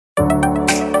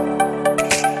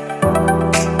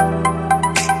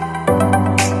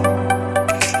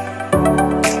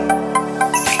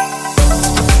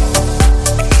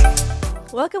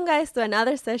Welcome, guys, to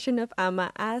another session of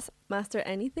Ama Ask Master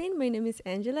Anything. My name is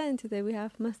Angela, and today we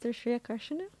have Master Shreya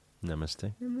Karshana.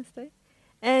 Namaste. Namaste.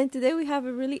 And today we have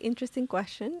a really interesting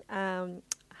question.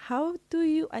 How do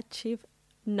you achieve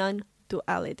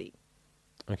non-duality?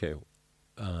 Okay.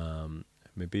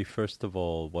 Maybe first of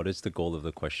all, what is the goal of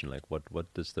the question? Like,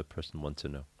 what does the person want to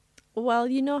know? Well,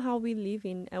 you know how we live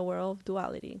in a world of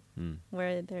duality,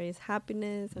 where there is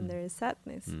happiness and there is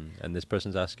sadness. And this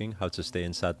person's asking how to stay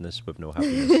in sadness with no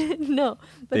happiness. No,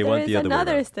 but They there want is the other way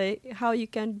another around. state, how you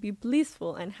can be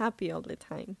blissful and happy all the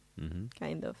time,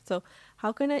 kind of. So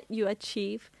how can you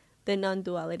achieve the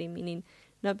non-duality, meaning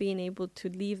not being able to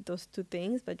leave those two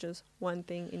things, but just one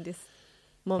thing in this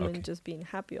moment, Okay. just being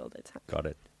happy all the time? Got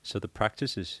it. So the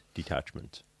practice is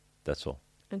detachment. That's all.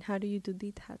 And how do you do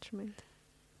detachment?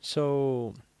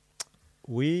 So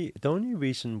the only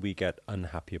reason we get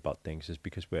unhappy about things is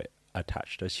because we're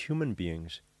attached. As human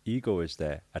beings, ego is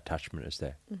there, attachment is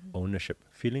there, ownership,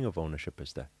 feeling of ownership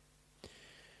is there.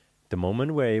 The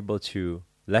moment we're able to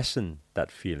lessen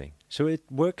that feeling, so it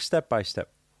works step by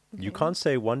step. You Okay. can't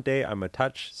say one day I'm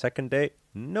attached, second day,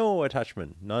 no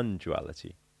attachment,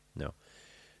 non-duality. No.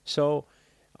 So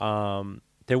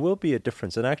there will be a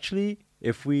difference. And actually,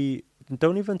 if we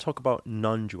don't even talk about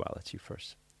non-duality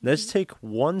first, let's take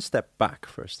one step back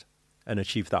first and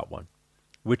achieve that one,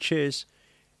 which is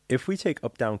if we take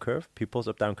up-down curve, people's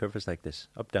up-down curve is like this.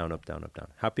 Up, down, up, down, up, down.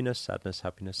 Happiness, sadness,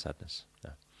 happiness, sadness.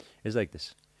 Yeah. It's like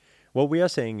this. What we are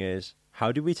saying is,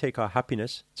 how do we take our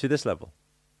happiness to this level?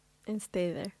 And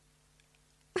stay there.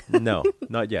 No,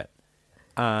 not yet.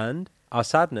 And our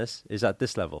sadness is at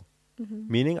this level,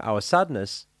 meaning our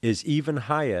sadness is even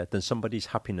higher than somebody's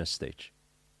happiness stage.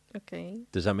 Okay.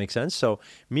 Does that make sense? So,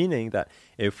 meaning that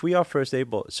if we are first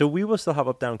able, so we will still have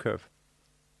up-down curve.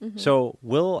 So,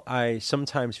 will I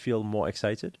sometimes feel more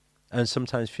excited and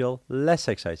sometimes feel less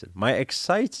excited?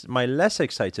 My less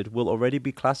excited will already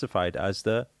be classified as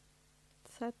the,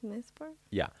 Sadness part?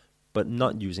 but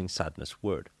not using sadness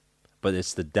word, but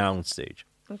it's the down stage.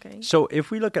 Okay. So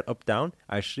if we look at up-down,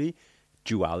 actually,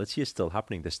 duality is still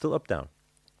happening. There's still up-down.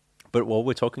 But what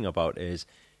we're talking about is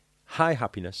high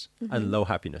happiness and low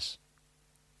happiness.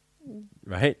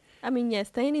 Right? I mean, yeah,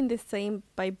 staying in the same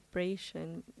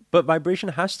vibration. But vibration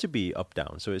has to be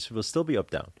up-down. So it will still be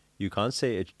up-down. You can't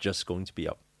say it's just going to be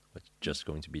up. It's just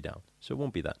going to be down. So it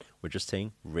won't be that. We're just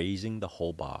saying raising the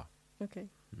whole bar. Okay.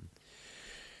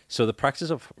 So the practice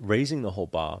of raising the whole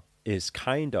bar is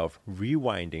kind of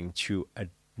rewinding to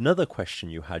another question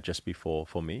you had just before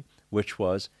for me, which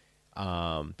was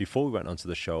before we went onto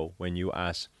the show, when you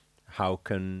asked, how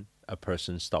can a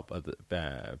person stop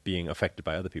being affected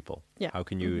by other people? Yeah. How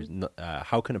can you?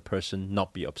 How can a person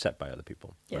not be upset by other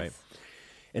people? Yes. Right.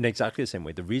 In exactly the same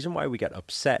way, the reason why we get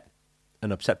upset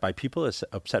and upset by people, is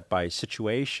upset by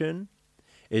situation,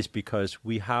 is because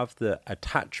we have the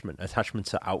attachment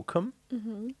to outcome.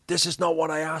 This is not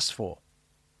what I asked for.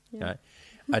 Yeah. Right?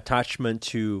 Attachment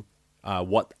to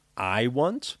what I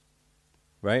want,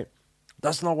 right?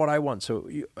 That's not what I want. So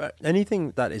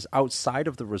anything that is outside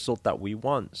of the result that we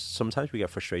want, sometimes we get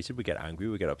frustrated, we get angry,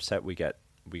 we get upset, we get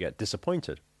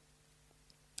disappointed.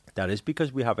 That is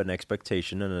because we have an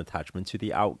expectation and an attachment to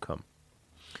the outcome.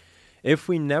 If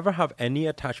we never have any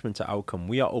attachment to outcome,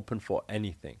 we are open for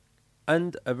anything.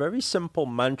 And a very simple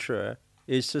mantra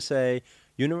is to say,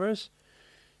 universe,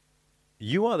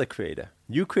 you are the creator.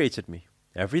 You created me.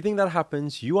 Everything that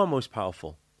happens, you are most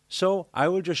powerful. So I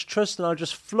will just trust and I'll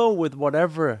just flow with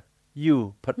whatever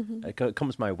you put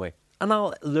comes my way. And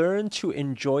I'll learn to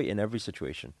enjoy in every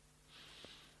situation.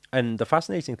 And the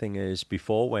fascinating thing is,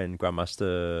 before when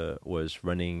Grandmaster was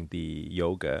running the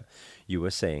yoga, you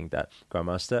were saying that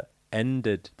Grandmaster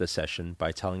ended the session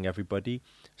by telling everybody,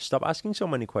 stop asking so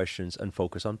many questions and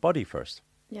focus on body first.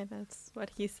 Yeah, that's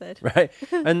what he said. Right?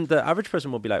 And the average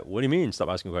person will be like, what do you mean stop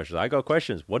asking questions? I got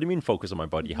questions. What do you mean focus on my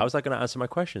body? How's that going to answer my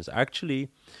questions? Actually,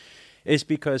 it's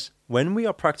because when we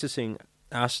are practicing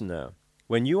asana,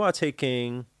 when you are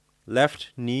taking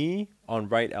left knee on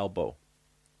right elbow,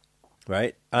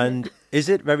 right? And is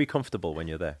it very comfortable when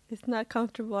you're there? It's not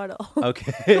comfortable at all.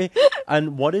 Okay.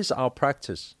 And what is our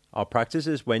practice? Our practice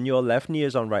is when your left knee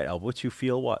is on right elbow to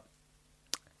feel what?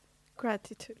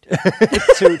 Gratitude.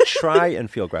 To try and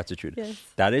feel gratitude. Yes.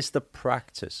 That is the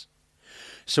practice.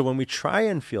 So when we try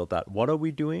and feel that, what are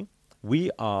we doing?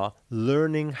 We are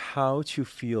learning how to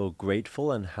feel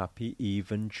grateful and happy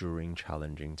even during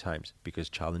challenging times, because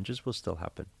challenges will still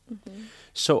happen.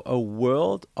 So a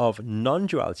world of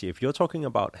non-duality, if you're talking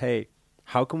about, hey,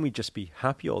 how can we just be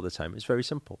happy all the time? It's very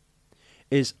simple.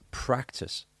 Is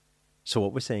practice. So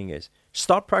what we're saying is,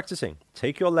 start practicing.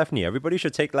 Take your left knee. Everybody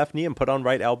should take left knee and put on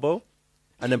right elbow.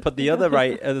 and then put the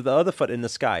the other foot in the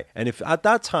sky. And if at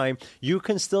that time you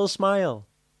can still smile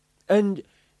and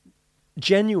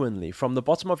genuinely from the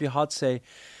bottom of your heart say,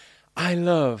 I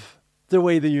love the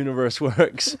way the universe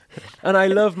works and I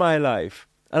love my life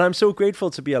and I'm so grateful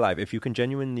to be alive. If you can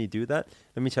genuinely do that,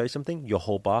 let me tell you something, your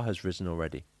whole bar has risen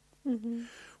already. Mm-hmm.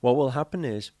 What will happen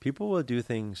is people will do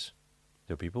things,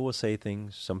 so people will say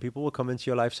things, some people will come into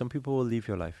your life, some people will leave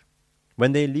your life.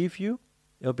 When they leave you,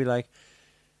 it'll be like,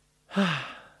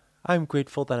 I'm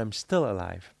grateful that I'm still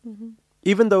alive. Mm-hmm.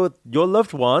 Even though your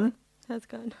loved one has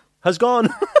gone.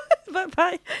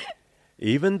 Bye-bye.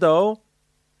 Even though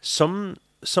some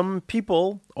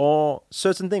people or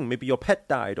certain thing, maybe your pet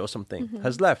died or something,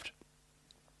 has left.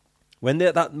 When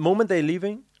that moment they're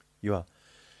leaving, you are,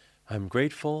 I'm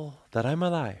grateful that I'm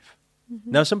alive.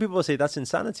 Mm-hmm. Now, some people will say that's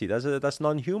insanity. That's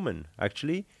non-human.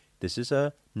 Actually, this is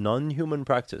a non-human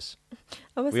practice.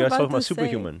 We are talking about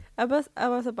superhuman. I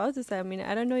was about to say, I mean,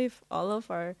 I don't know if all of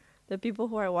the people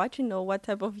who are watching know what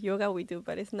type of yoga we do,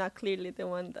 but it's not clearly the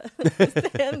one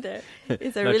that stand there.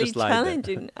 It's a really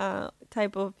challenging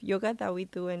type of yoga that we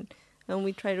do, and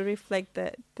we try to reflect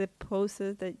the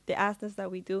poses, the asanas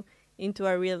that we do into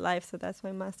our real life. So that's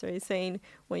why Master is saying,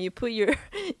 when you put your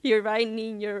right knee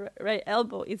in your right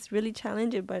elbow, it's really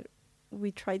challenging, but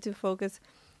we try to focus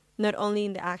not only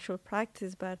in the actual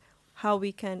practice, but how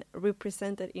we can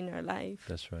represent it in our life.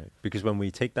 That's right. Because when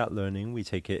we take that learning, we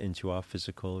take it into our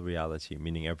physical reality,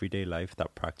 meaning everyday life,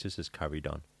 that practice is carried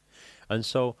on. And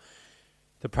so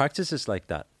the practice is like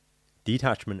that.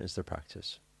 Detachment is the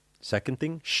practice. Second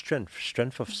thing,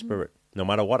 strength of spirit. No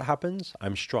matter what happens,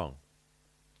 I'm strong,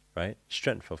 right?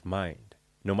 Strength of mind.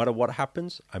 No matter what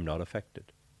happens, I'm not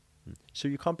affected. So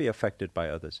you can't be affected by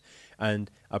others. And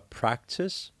a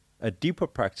deeper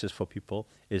practice for people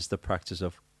is the practice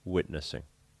of witnessing.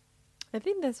 I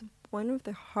think that's one of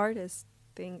the hardest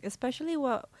things, especially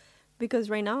because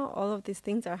right now all of these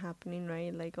things are happening,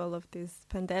 right? Like all of this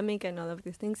pandemic and all of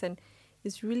these things, and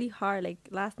it's really hard. Like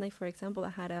last night, for example, I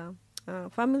had a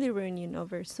family reunion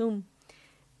over Zoom,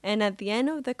 and at the end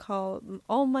of the call,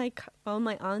 all my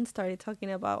aunts started talking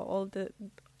about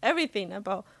everything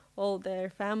about all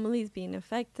their families being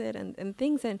affected and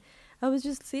things, and I was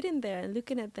just sitting there and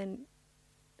looking at them.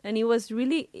 And it was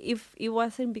really, if it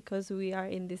wasn't because we are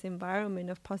in this environment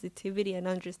of positivity and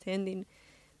understanding,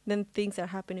 then things are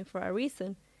happening for a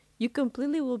reason. You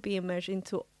completely will be immersed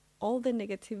into all the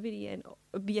negativity and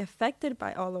be affected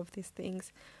by all of these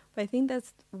things. But I think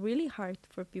that's really hard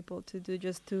for people to do,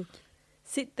 just to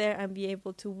sit there and be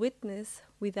able to witness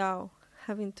without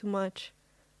having too much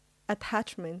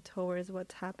attachment towards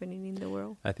what's happening in the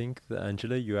world. I think that,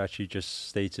 Angela, you actually just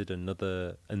stated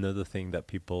another thing that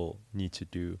people need to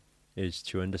do is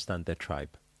to understand their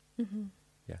tribe. Mm-hmm.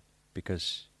 Yeah,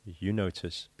 because you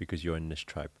notice, because you're in this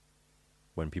tribe,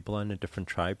 when people are in a different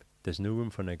tribe, there's no room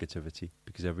for negativity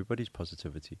because everybody's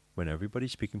positivity. When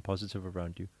everybody's speaking positive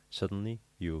around you, suddenly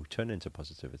you turn into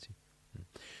positivity.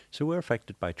 So we're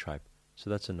affected by tribe. So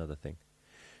that's another thing.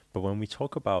 But when we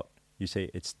talk about, you say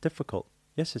it's difficult.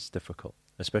 Yes, it's difficult,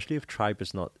 especially if tribe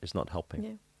is not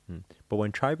helping. Yeah. But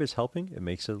when tribe is helping, it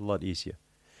makes it a lot easier.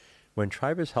 When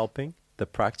tribe is helping, the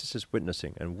practice is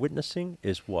witnessing. And witnessing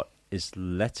is what? Is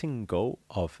letting go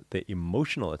of the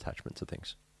emotional attachment to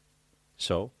things.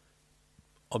 So,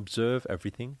 observe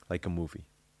everything like a movie.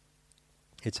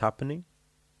 It's happening.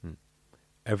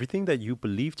 Everything that you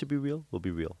believe to be real will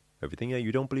be real. Everything that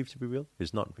you don't believe to be real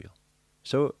is not real.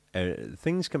 So,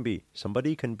 things can be,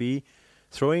 somebody can be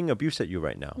throwing abuse at you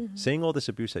right now, saying all this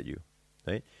abuse at you,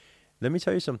 right? Let me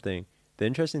tell you something. The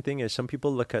interesting thing is some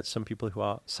people look at some people who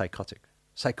are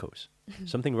psychos.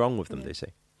 Something wrong with them, they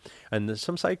say. And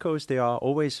some psychos, they are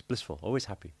always blissful, always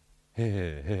happy.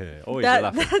 Always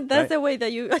laughing. That's right? The way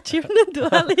that you achieve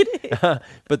non-duality.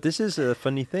 But this is a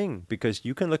funny thing because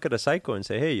you can look at a psycho and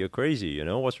say, hey, you're crazy,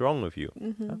 what's wrong with you?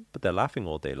 But they're laughing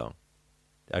all day long.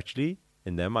 Actually,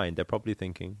 in their mind, they're probably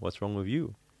thinking, what's wrong with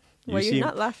you? You're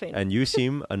not laughing. And you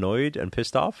seem annoyed and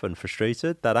pissed off and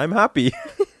frustrated that I'm happy,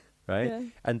 right? Yeah.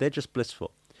 And they're just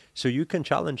blissful. So you can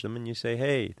challenge them and you say,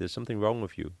 hey, there's something wrong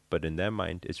with you. But in their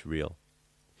mind, it's real.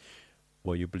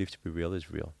 What you believe to be real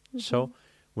is real. So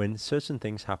when certain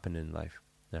things happen in life,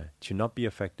 to not be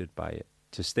affected by it,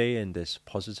 to stay in this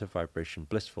positive vibration,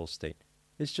 blissful state,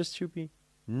 is just to be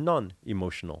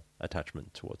non-emotional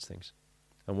attachment towards things.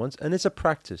 And it's a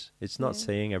practice. It's not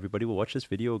saying everybody will watch this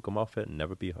video, come off it, and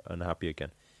never be unhappy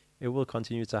again. It will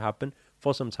continue to happen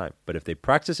for some time. But if they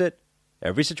practice it,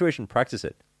 every situation, practice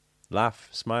it. Laugh,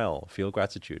 smile, feel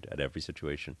gratitude at every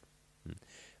situation.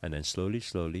 And then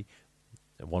slowly,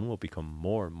 one will become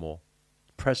more and more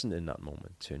present in that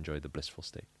moment to enjoy the blissful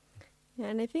state. Yeah,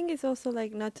 and I think it's also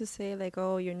like not to say like,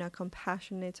 oh, you're not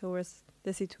compassionate towards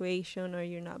the situation, or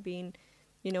you're not being,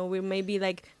 we may be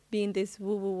like being this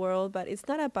woo-woo world, but it's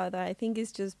not about that. I think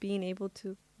it's just being able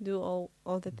to do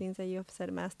all the things that you have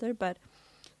said, Master, but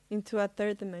into a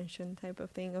third dimension type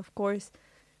of thing. Of course,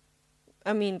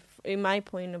 I mean, in my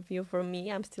point of view, for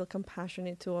me, I'm still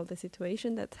compassionate to all the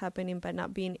situation that's happening, but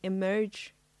not being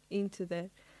immersed into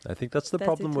I think that's the that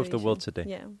problem with the world situation.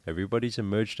 today. Yeah. Everybody's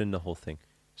immersed in the whole thing.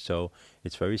 So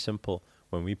it's very simple.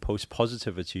 When we post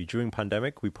positivity during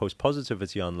pandemic, we post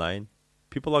positivity online.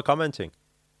 People are commenting.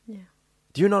 Yeah.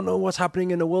 Do you not know what's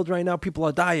happening in the world right now? People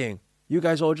are dying. You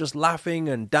guys are just laughing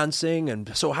and dancing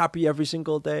and so happy every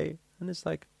single day. And it's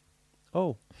like,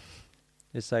 oh,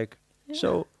 it's like, Yeah.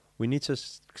 so we need to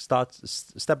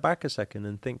step back a second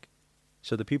and think.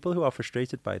 So the people who are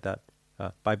frustrated by that,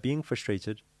 by being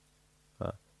frustrated,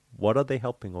 what are they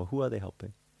helping, or who are they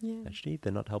helping? Yeah. Actually,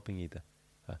 they're not helping either.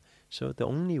 So the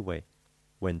only way,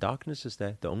 when darkness is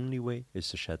there, the only way is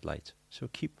to shed light. So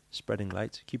keep spreading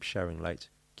light, keep sharing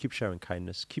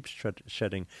kindness, keep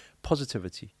shedding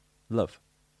positivity, love,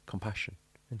 compassion,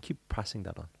 and keep passing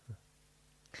that on.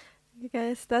 You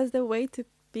guys, that's the way to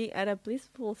be at a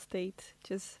blissful state.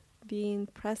 Just being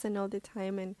present all the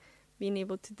time and being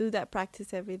able to do that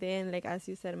practice every day. And like, as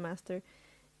you said, Master,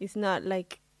 it's not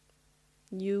like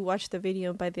you watch the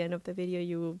video and by the end of the video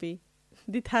you will be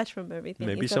detached from everything.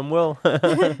 Maybe some will.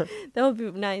 That would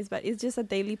be nice, but it's just a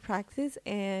daily practice,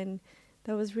 and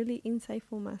that was really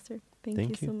insightful, Master. Thank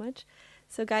you so much.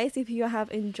 So guys, if you have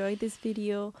enjoyed this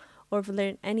video or have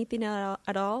learned anything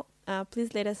at all,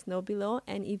 please let us know below.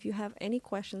 And if you have any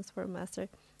questions for Master,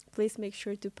 please make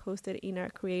sure to post it in our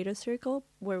creator circle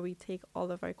where we take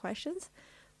all of our questions.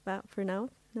 But for now,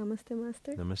 namaste,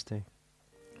 Master. Namaste.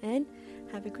 And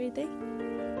have a great day.